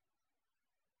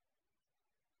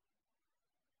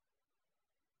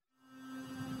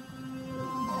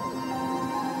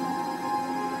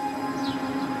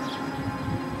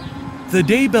 The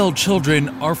Daybell children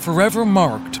are forever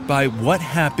marked by what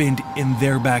happened in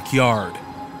their backyard.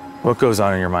 What goes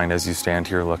on in your mind as you stand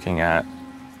here looking at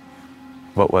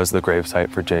what was the gravesite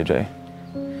for JJ?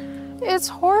 It's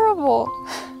horrible.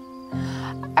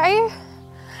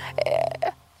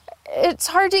 It's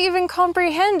hard to even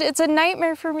comprehend. It's a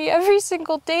nightmare for me every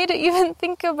single day to even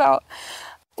think about.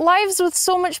 Lives with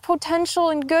so much potential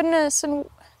and goodness, and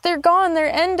they're gone,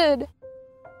 they're ended.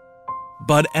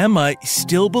 But Emma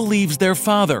still believes their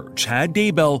father, Chad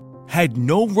Daybell, had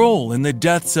no role in the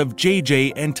deaths of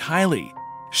JJ and Tylee.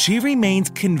 She remains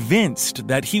convinced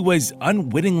that he was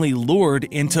unwittingly lured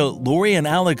into Lori and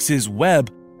Alex's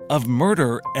web of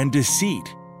murder and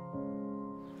deceit.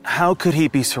 How could he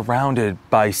be surrounded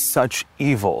by such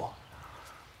evil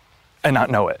and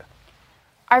not know it?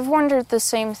 I've wondered the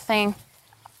same thing.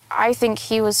 I think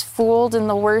he was fooled in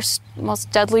the worst,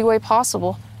 most deadly way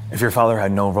possible. If your father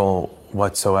had no role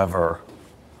whatsoever,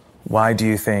 why do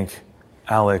you think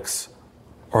Alex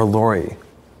or Lori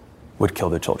would kill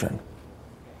the children?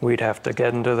 We'd have to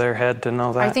get into their head to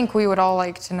know that. I think we would all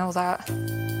like to know that.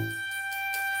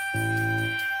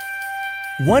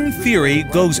 One theory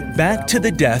goes back to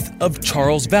the death of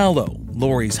Charles Vallow,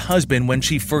 Lori's husband, when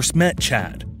she first met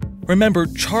Chad. Remember,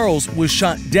 Charles was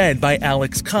shot dead by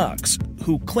Alex Cox, who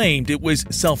who claimed it was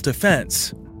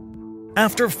self-defense.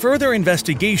 After further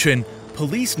investigation,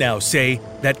 police now say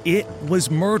that it was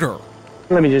murder.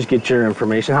 Let me just get your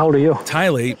information. How old are you?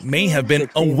 Tylee may have been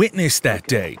a witness that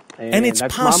day. And it's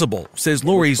possible, says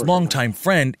Lori's longtime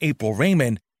friend, April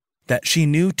Raymond, that she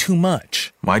knew too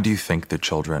much. Why do you think the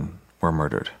children were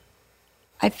murdered?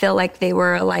 I feel like they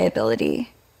were a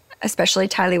liability. Especially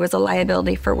Tylee was a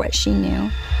liability for what she knew.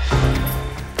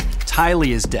 Tylee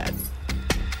is dead.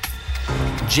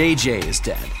 JJ is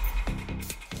dead.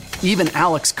 Even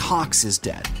Alex Cox is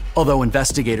dead, although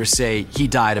investigators say he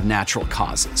died of natural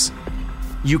causes.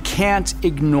 You can't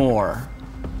ignore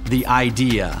the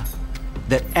idea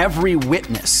that every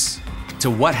witness to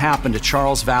what happened to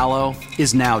Charles Vallow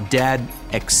is now dead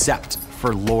except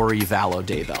for Lori Vallow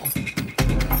Daybell.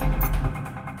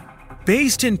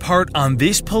 Based in part on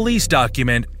this police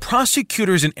document,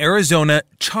 prosecutors in Arizona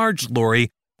charged Lori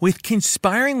with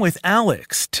conspiring with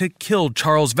Alex to kill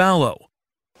Charles Vallow.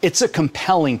 It's a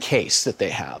compelling case that they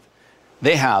have.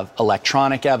 They have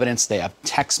electronic evidence, they have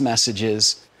text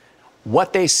messages.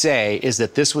 What they say is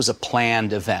that this was a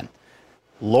planned event.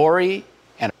 Lori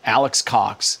and Alex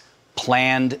Cox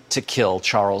planned to kill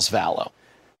Charles Vallow.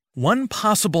 One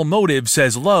possible motive,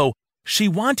 says Lowe, she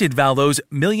wanted Vallow's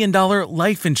 $1 million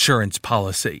life insurance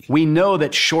policy. We know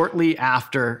that shortly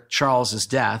after Charles's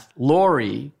death,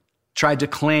 Lori tried to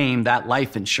claim that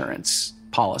life insurance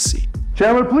policy.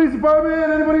 Chandler Police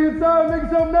Department, anybody inside, make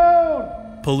yourself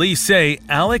known! Police say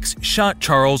Alex shot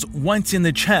Charles once in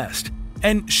the chest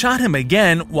and shot him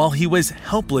again while he was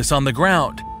helpless on the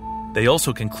ground. They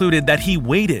also concluded that he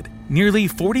waited nearly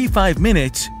 45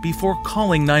 minutes before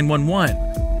calling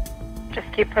 911.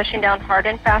 Just keep pushing down hard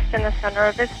and fast in the center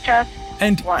of his chest.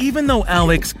 And even though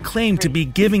Alex claimed to be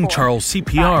giving Charles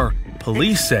CPR,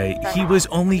 police say he was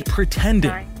only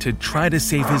pretending to try to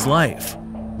save his life.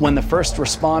 When the first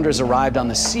responders arrived on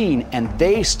the scene and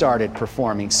they started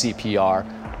performing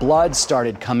CPR, blood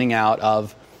started coming out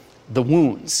of the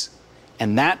wounds.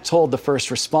 And that told the first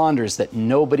responders that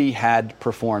nobody had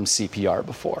performed CPR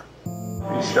before.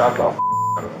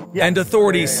 And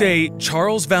authorities say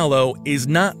Charles Vallow is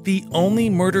not the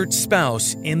only murdered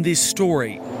spouse in this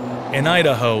story. In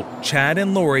Idaho, Chad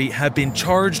and Lori have been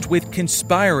charged with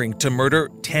conspiring to murder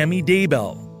Tammy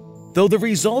Daybell. Though the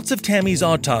results of Tammy's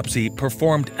autopsy,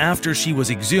 performed after she was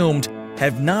exhumed,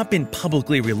 have not been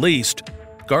publicly released,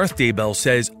 Garth Daybell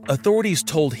says authorities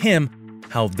told him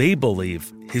how they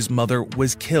believe his mother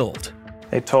was killed.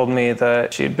 They told me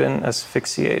that she'd been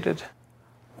asphyxiated.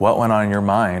 What went on in your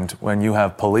mind when you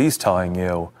have police telling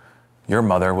you your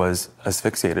mother was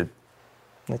asphyxiated?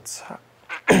 It's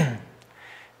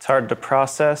hard to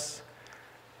process,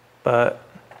 but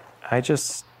I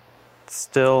just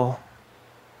still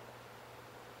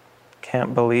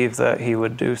can't believe that he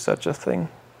would do such a thing.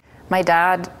 My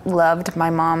dad loved my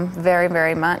mom very,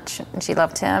 very much, and she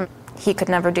loved him. He could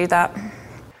never do that.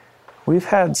 We've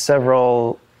had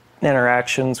several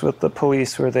interactions with the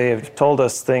police where they have told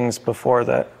us things before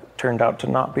that turned out to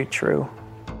not be true.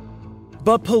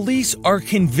 But police are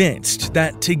convinced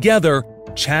that together,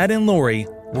 Chad and Lori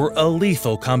were a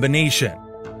lethal combination.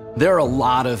 There are a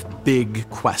lot of big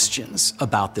questions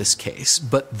about this case,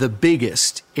 but the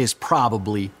biggest is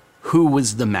probably who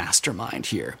was the mastermind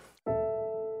here.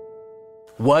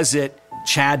 Was it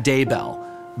Chad Daybell,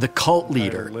 the cult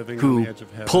leader who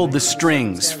pulled the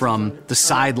strings from the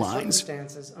sidelines?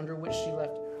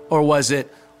 Or was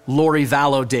it Lori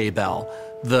Vallow Daybell,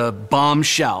 the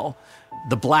bombshell,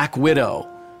 the Black Widow,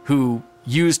 who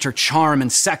used her charm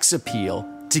and sex appeal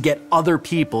to get other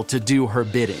people to do her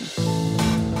bidding?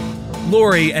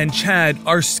 Lori and Chad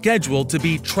are scheduled to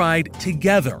be tried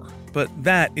together, but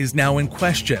that is now in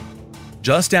question.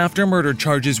 Just after murder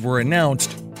charges were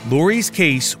announced, Lori's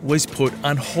case was put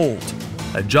on hold.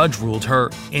 A judge ruled her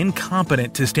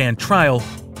incompetent to stand trial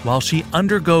while she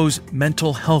undergoes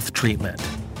mental health treatment.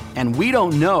 And we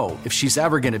don't know if she's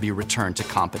ever going to be returned to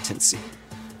competency.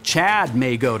 Chad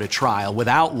may go to trial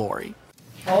without Lori.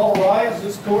 All rise,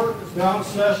 this court is now in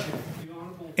session.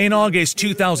 In August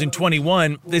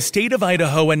 2021, the state of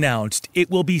Idaho announced it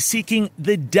will be seeking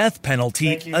the death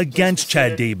penalty against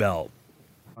Chad Daybell.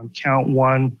 On count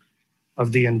one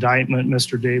of the indictment,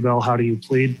 Mr. Daybell, how do you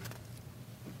plead?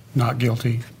 Not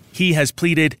guilty. He has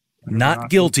pleaded not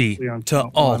guilty to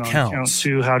all counts. On count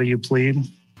two, how do you plead?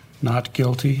 Not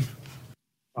guilty.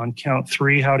 On count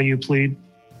three, how do you plead?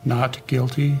 Not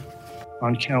guilty.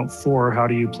 On count four, how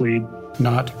do you plead?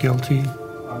 Not guilty.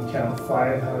 On count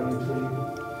five, how do you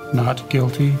plead? Not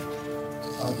guilty.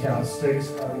 On count six,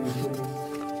 how do you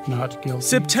plead? Not guilty.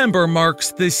 September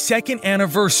marks the second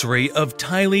anniversary of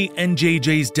Tylee and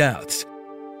JJ's deaths.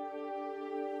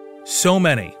 So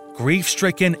many,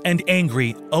 grief-stricken and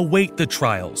angry, await the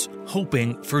trials,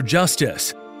 hoping for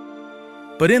justice.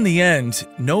 But in the end,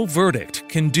 no verdict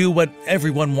can do what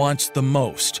everyone wants the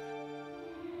most: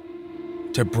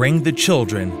 to bring the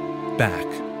children back.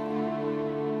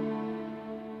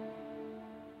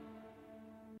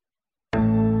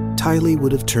 Tylee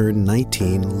would have turned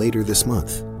 19 later this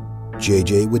month.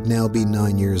 JJ would now be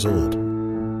 9 years old.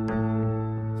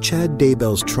 Chad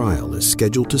Daybell's trial is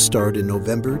scheduled to start in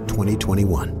November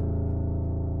 2021.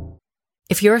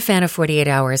 If you're a fan of 48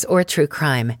 Hours or true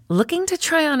crime, looking to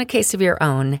try on a case of your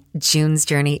own, June's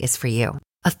Journey is for you.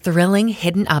 A thrilling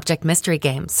hidden object mystery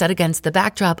game set against the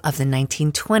backdrop of the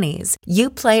 1920s.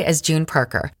 You play as June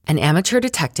Parker, an amateur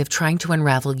detective trying to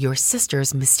unravel your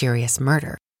sister's mysterious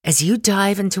murder. As you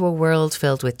dive into a world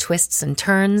filled with twists and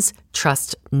turns,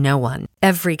 trust no one.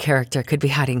 Every character could be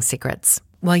hiding secrets.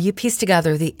 While you piece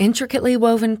together the intricately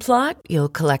woven plot, you'll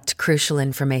collect crucial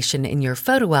information in your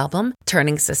photo album,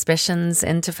 turning suspicions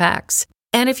into facts.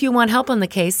 And if you want help on the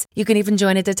case, you can even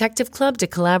join a detective club to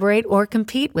collaborate or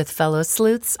compete with fellow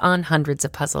sleuths on hundreds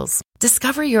of puzzles.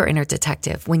 Discover your inner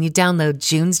detective when you download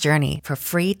June's Journey for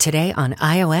free today on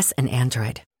iOS and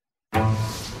Android.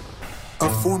 A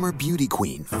former beauty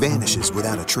queen vanishes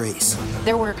without a trace.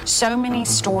 There were so many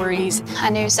stories. I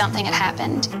knew something had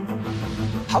happened.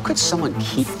 How could someone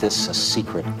keep this a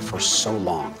secret for so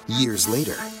long? Years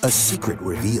later, a secret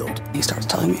revealed. He starts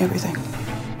telling me everything.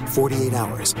 48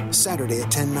 Hours, Saturday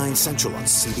at 10/9 Central on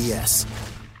CBS.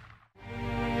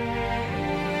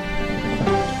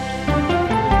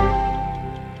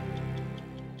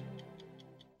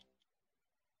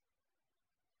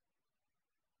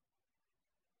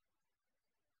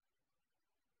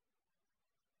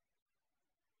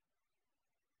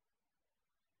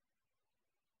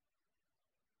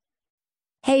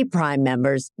 Hey, Prime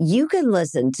members, you can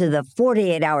listen to the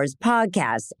 48 Hours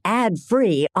podcast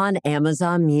ad-free on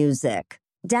Amazon Music.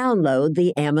 Download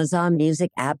the Amazon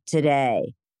Music app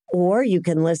today. Or you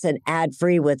can listen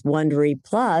ad-free with Wondery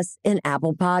Plus in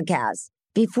Apple Podcasts.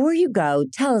 Before you go,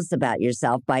 tell us about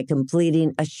yourself by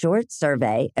completing a short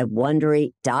survey at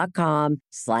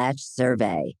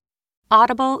Wondery.com/survey.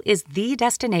 Audible is the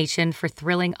destination for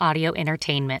thrilling audio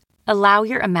entertainment. Allow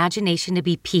your imagination to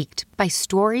be piqued by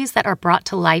stories that are brought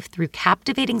to life through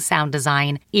captivating sound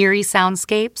design, eerie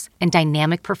soundscapes, and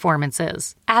dynamic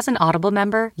performances. As an Audible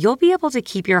member, you'll be able to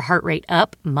keep your heart rate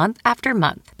up month after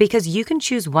month because you can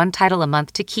choose one title a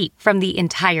month to keep from the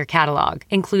entire catalog,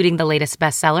 including the latest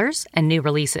bestsellers and new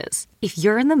releases. If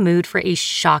you're in the mood for a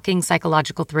shocking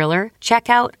psychological thriller, check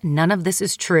out None of This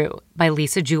Is True by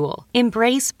Lisa Jewell.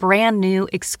 Embrace brand new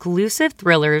exclusive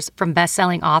thrillers from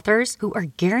best-selling authors who are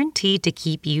guaranteed to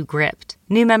keep you gripped.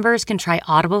 New members can try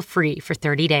Audible free for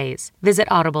 30 days. Visit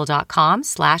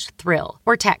audible.com/thrill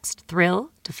or text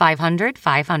thrill to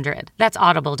 500-500. That's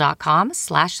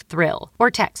audible.com/thrill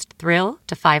or text thrill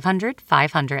to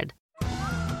 500-500.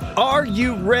 Are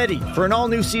you ready for an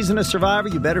all-new season of Survivor?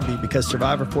 You better be, because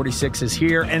Survivor 46 is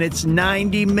here, and it's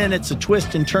 90 minutes of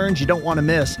twists and turns you don't want to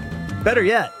miss. Better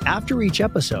yet, after each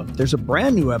episode, there's a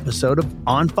brand new episode of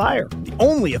On Fire, the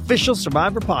only official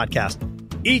Survivor podcast.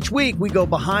 Each week, we go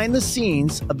behind the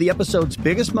scenes of the episode's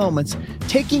biggest moments,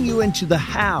 taking you into the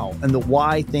how and the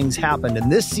why things happened.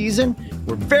 And this season,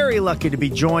 we're very lucky to be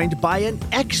joined by an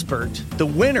expert, the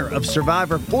winner of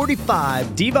Survivor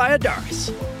 45, Dee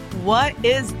Valladares. What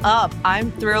is up?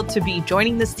 I'm thrilled to be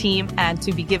joining this team and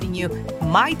to be giving you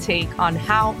my take on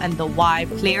how and the why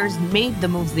players made the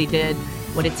moves they did,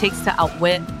 what it takes to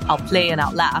outwit, outplay, and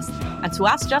outlast, and to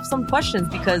ask Jeff some questions,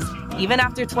 because even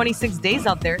after 26 days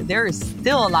out there is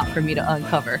still a lot for me to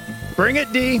uncover. Bring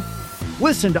it, Dee.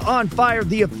 Listen to On Fire,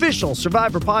 the official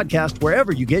Survivor podcast,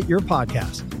 wherever you get your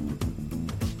podcast.